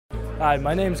Hi,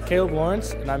 my name is Caleb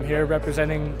Lawrence, and I'm here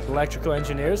representing electrical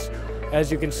engineers.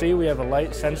 As you can see, we have a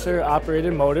light sensor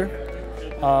operated motor.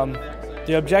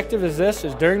 The objective is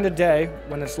during the day,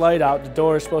 when it's light out, the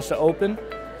door is supposed to open,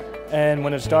 and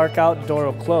when it's dark out, the door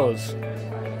will close.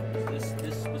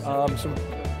 Some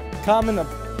common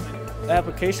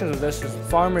applications of this is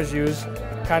farmers use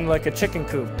kind of like a chicken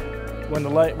coop. When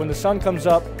the sun comes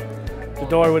up, the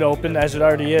door would open, as it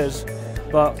already is,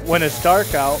 but when it's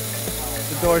dark out,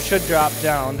 the door should drop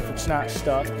down if it's not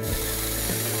stuck.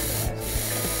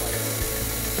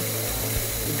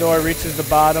 The door reaches the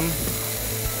bottom,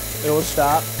 it will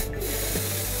stop,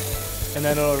 and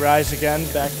then it will rise again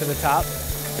back to the top.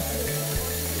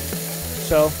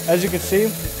 So, as you can see,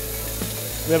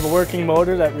 we have a working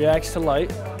motor that reacts to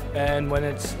light, and when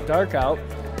it's dark out,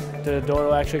 the door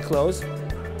will actually close,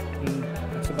 and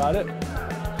that's about it.